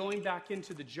things start going back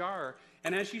into the jar.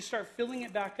 And as you start filling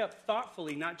it back up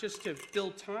thoughtfully, not just to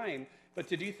fill time, but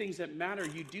to do things that matter,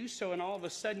 you do so, and all of a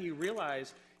sudden you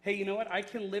realize, hey, you know what? I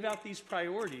can live out these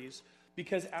priorities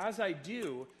because as I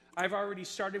do, I've already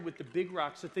started with the big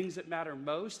rocks, the things that matter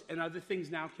most, and other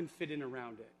things now can fit in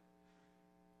around it.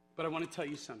 But I want to tell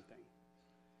you something.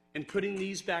 In putting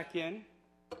these back in,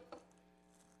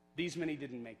 these many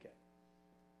didn't make it.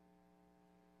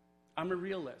 I'm a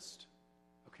realist,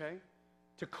 okay?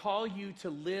 To call you to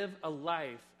live a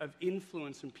life of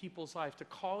influence in people's life, to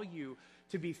call you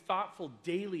to be thoughtful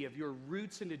daily of your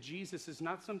roots into Jesus is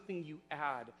not something you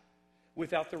add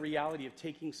without the reality of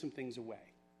taking some things away.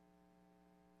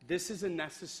 This is a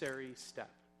necessary step.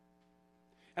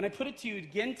 And I put it to you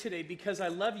again today because I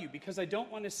love you, because I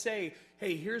don't want to say,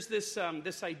 hey, here's this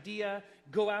idea,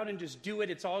 go out and just do it,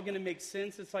 it's all going to make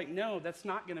sense. It's like, no, that's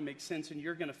not going to make sense and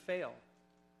you're going to fail.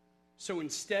 So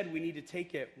instead, we need to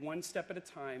take it one step at a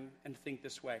time and think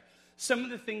this way. Some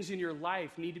of the things in your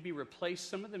life need to be replaced.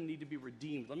 Some of them need to be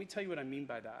redeemed. Let me tell you what I mean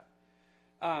by that.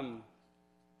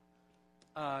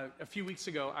 A few weeks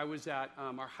ago, I was at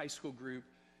our high school group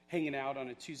hanging out on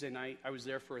a Tuesday night. I was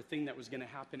there for a thing that was going to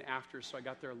happen after, so I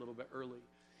got there a little bit early.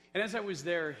 And as I was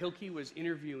there, Hilke was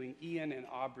interviewing Ian and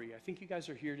Aubrey. I think you guys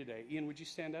are here today. Ian, would you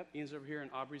stand up? Ian's over here and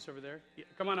Aubrey's over there. Yeah,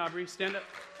 come on, Aubrey, stand up.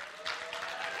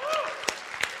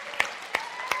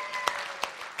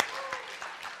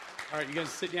 All right, you guys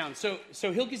sit down. So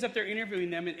Hilke's up there interviewing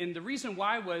them, and the reason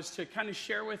why was to kind of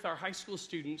share with our high school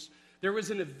students. There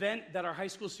was an event that our high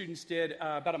school students did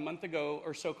about a month ago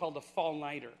or so called the Fall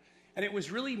Nighter. And it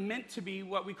was really meant to be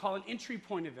what we call an entry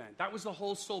point event. That was the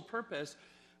whole sole purpose.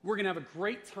 We're going to have a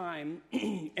great time,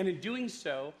 and in doing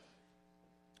so,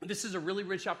 this is a really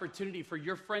rich opportunity for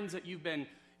your friends that you've been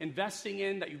investing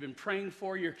in, that you've been praying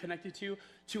for, you're connected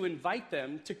to invite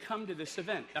them to come to this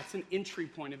event. That's an entry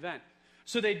point event.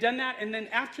 So they've done that, and then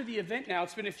after the event now,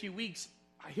 it's been a few weeks,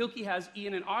 Hilke has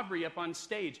Ian and Aubrey up on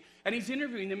stage, and he's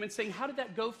interviewing them and saying, how did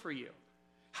that go for you?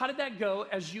 How did that go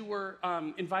as you were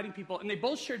inviting people? And they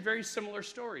both shared very similar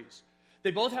stories.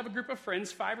 They both have a group of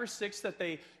friends, 5 or 6, that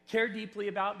they care deeply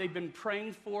about, they've been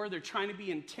praying for, they're trying to be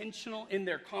intentional in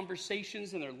their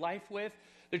conversations and their life with.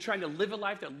 They're trying to live a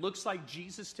life that looks like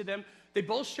Jesus to them. They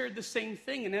both shared the same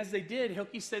thing, and as they did,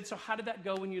 Hilke said, so how did that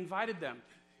go when you invited them?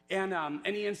 And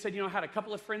Ian said, I had a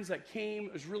couple of friends that came.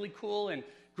 It was really cool and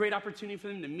great opportunity for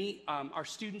them to meet our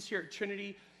students here at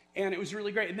Trinity. And it was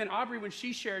really great. And then Aubrey, when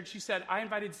she shared, she said, I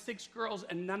invited 6 girls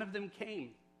and none of them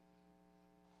came.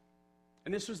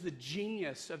 And this was the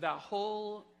genius of that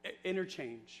whole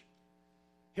interchange.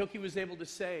 Hilke was able to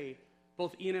say,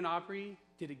 both Ian and Aubrey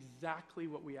did exactly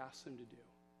what we asked them to do.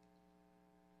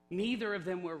 Neither of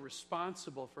them were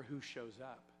responsible for who shows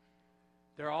up.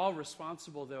 They're all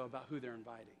responsible, though, about who they're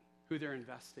inviting, who they're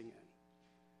investing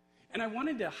in. And I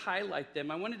wanted to highlight them.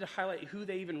 I wanted to highlight who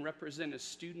they even represent as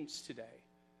students today,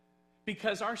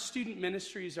 because our student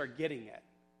ministries are getting it.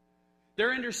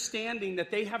 They're understanding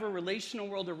that they have a relational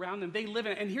world around them. They live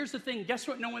in it. And here's the thing. Guess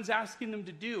what no one's asking them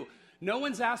to do? No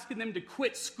one's asking them to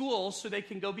quit school so they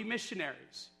can go be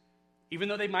missionaries, even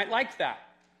though they might like that.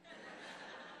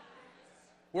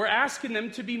 We're asking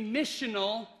them to be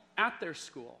missional at their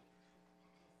school.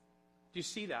 Do you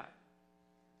see that?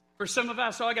 For some of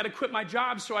us, I got to quit my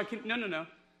job so I can... No.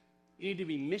 You need to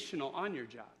be missional on your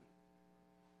job.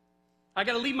 I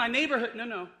got to leave my neighborhood. No.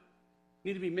 You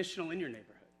need to be missional in your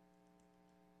neighborhood.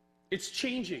 It's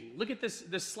changing. Look at this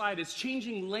slide. It's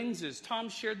changing lenses. Tom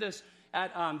shared this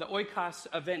at the Oikos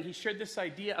event. He shared this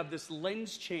idea of this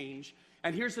lens change.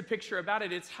 And here's the picture about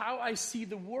it. It's how I see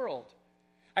the world.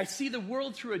 I see the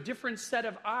world through a different set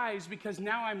of eyes because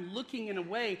now I'm looking in a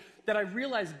way that I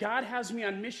realize God has me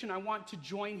on mission. I want to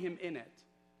join him in it.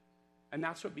 And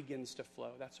that's what begins to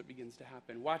flow. That's what begins to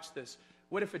happen. Watch this.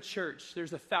 What if a church,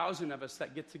 there's 1,000 of us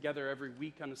that get together every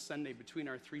week on a Sunday between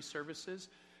our 3 services.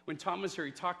 When Tom was here,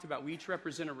 he talked about we each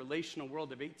represent a relational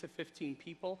world of 8 to 15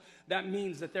 people. That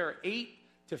means that there are 8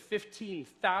 to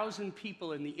 15,000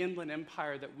 people in the Inland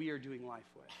Empire that we are doing life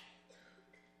with.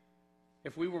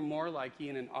 If we were more like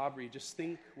Ian and Aubrey, just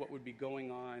think what would be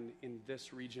going on in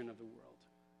this region of the world.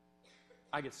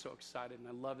 I get so excited, and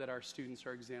I love that our students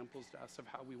are examples to us of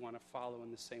how we want to follow in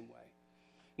the same way.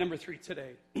 Number 3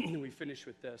 today, we finish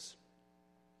with this.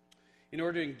 In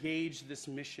order to engage this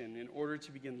mission, in order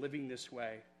to begin living this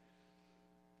way,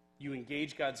 you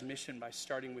engage God's mission by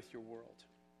starting with your world.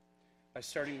 By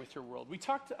starting with your world. We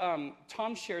talked,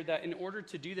 Tom shared that in order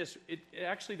to do this,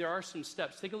 actually there are some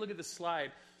steps. Take a look at the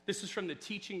slide. This is from the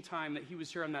teaching time that he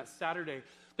was here on that Saturday.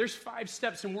 There's 5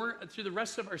 steps, and we're, through the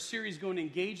rest of our series, going to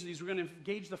engage these. We're going to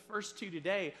engage the first 2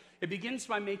 today. It begins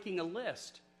by making a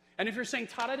list. And if you're saying,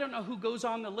 Todd, I don't know who goes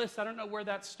on the list, I don't know where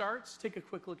that starts, take a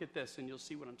quick look at this, and you'll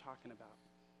see what I'm talking about.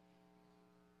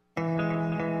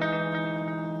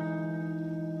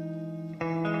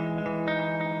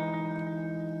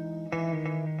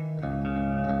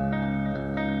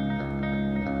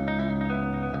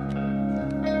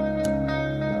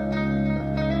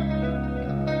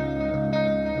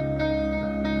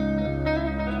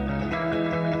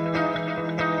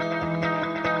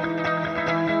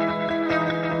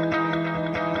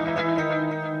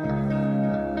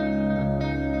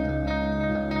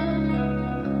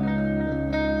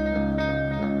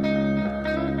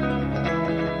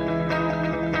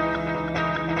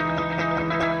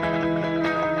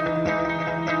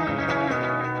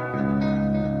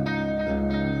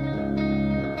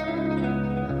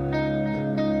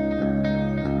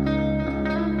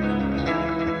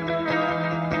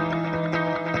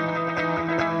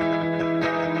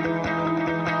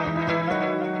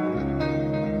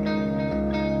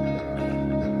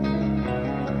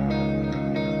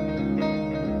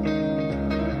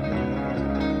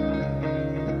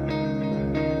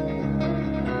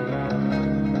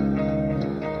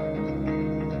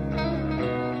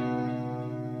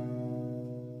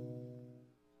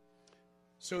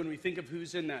 So when we think of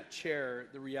who's in that chair,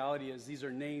 the reality is these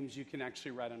are names you can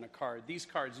actually write on a card. These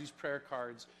cards, these prayer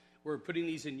cards, we're putting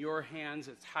these in your hands.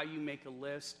 It's how you make a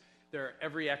list. They're at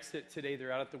every exit today.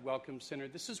 They're out at the Welcome Center.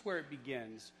 This is where it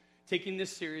begins. Taking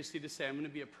this seriously to say, I'm going to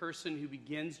be a person who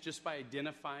begins just by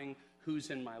identifying who's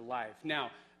in my life.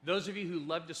 Now, those of you who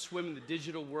love to swim in the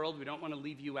digital world, we don't want to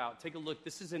leave you out. Take a look.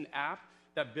 This is an app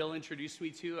that Bill introduced me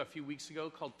to a few weeks ago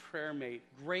called PrayerMate.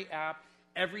 Great app.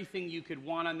 Everything you could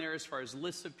want on there as far as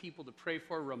lists of people to pray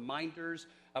for, reminders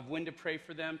of when to pray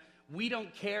for them. We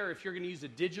don't care if you're going to use a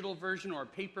digital version or a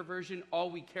paper version. All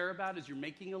we care about is you're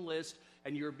making a list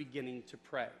and you're beginning to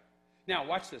pray. Now,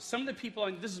 watch this. Some of the people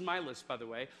on, this is my list, by the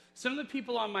way. Some of the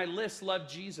people on my list love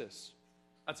Jesus.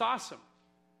 That's awesome.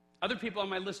 Other people on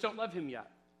my list don't love him yet.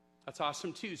 That's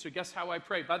awesome too. So guess how I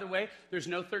pray? By the way, there's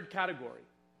no third category.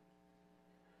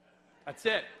 That's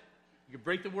it. You can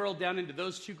break the world down into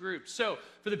those 2 groups. So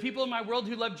for the people in my world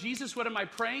who love Jesus, what am I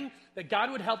praying? That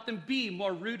God would help them be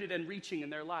more rooted and reaching in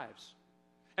their lives.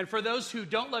 And for those who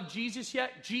don't love Jesus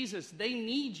yet, Jesus, they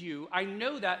need you. I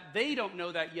know that. They don't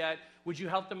know that yet. Would you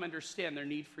help them understand their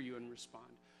need for you and respond?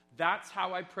 That's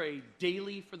how I pray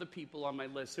daily for the people on my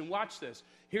list. And watch this.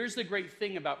 Here's the great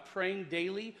thing about praying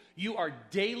daily. You are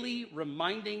daily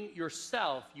reminding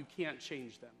yourself you can't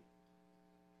change them.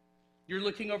 You're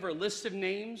looking over a list of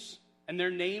names, and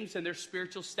their names and their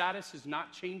spiritual status is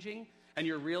not changing, and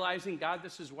you're realizing, God,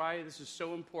 this is why this is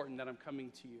so important that I'm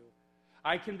coming to you.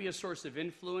 I can be a source of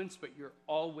influence, but you're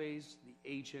always the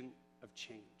agent of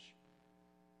change.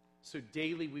 So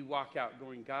daily we walk out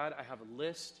going, God, I have a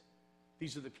list.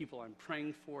 These are the people I'm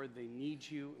praying for. They need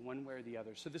you in one way or the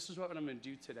other. So this is what I'm going to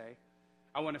do today.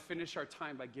 I want to finish our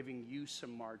time by giving you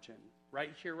some margin.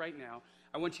 Right here, right now.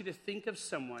 I want you to think of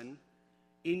someone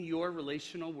in your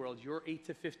relational world, your 8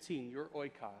 to 15, your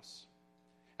oikos.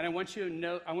 And I want you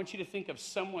to think of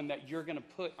someone that you're going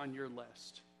to put on your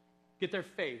list. Get their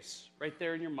face right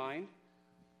there in your mind.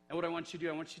 And what I want you to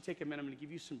do, I want you to take a minute. I'm going to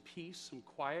give you some peace, some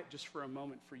quiet, just for a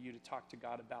moment for you to talk to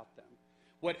God about them.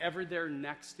 Whatever their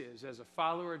next is, as a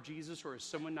follower of Jesus or as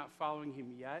someone not following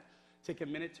him yet, take a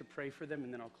minute to pray for them,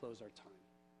 and then I'll close our time.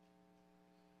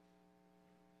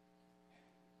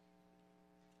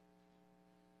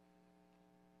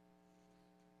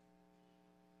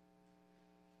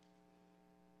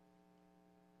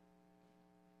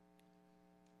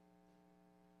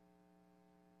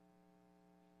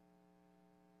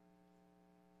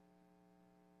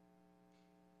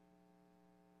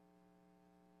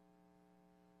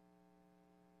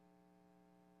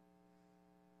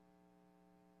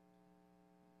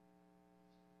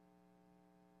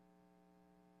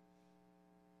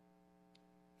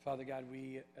 Father God,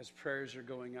 we, as prayers are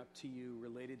going up to you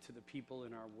related to the people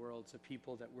in our world, the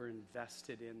people that we're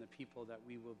invested in, the people that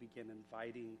we will begin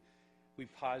inviting, we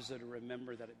pause there to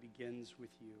remember that it begins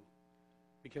with you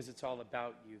because it's all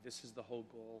about you. This is the whole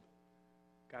goal.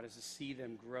 God, is to see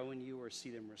them grow in you or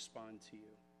see them respond to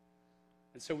you.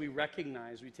 And so we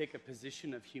recognize, we take a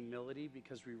position of humility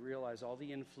because we realize all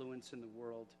the influence in the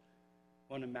world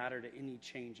won't matter to any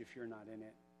change if you're not in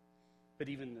it. But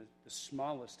even the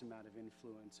smallest amount of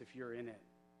influence, if you're in it,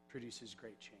 produces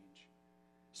great change.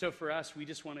 So for us, we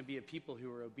just want to be a people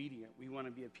who are obedient. We want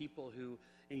to be a people who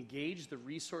engage the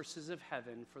resources of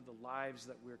heaven for the lives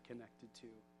that we're connected to.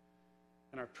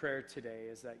 And our prayer today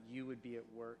is that you would be at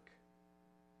work.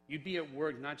 You'd be at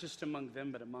work not just among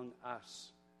them, but among us.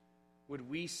 Would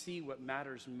we see what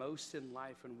matters most in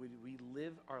life, and would we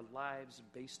live our lives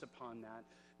based upon that,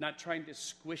 not trying to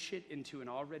squish it into an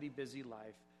already busy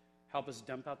life. Help us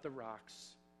dump out the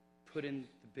rocks, put in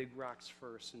the big rocks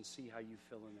first, and see how you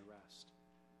fill in the rest.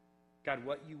 God,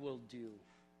 what you will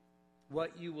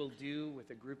do with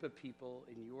a group of people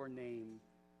in your name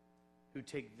who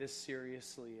take this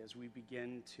seriously as we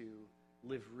begin to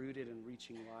live rooted and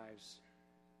reaching lives.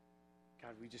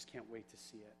 God, we just can't wait to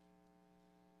see it.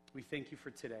 We thank you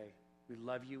for today. We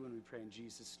love you and we pray in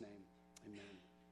Jesus' name. Amen.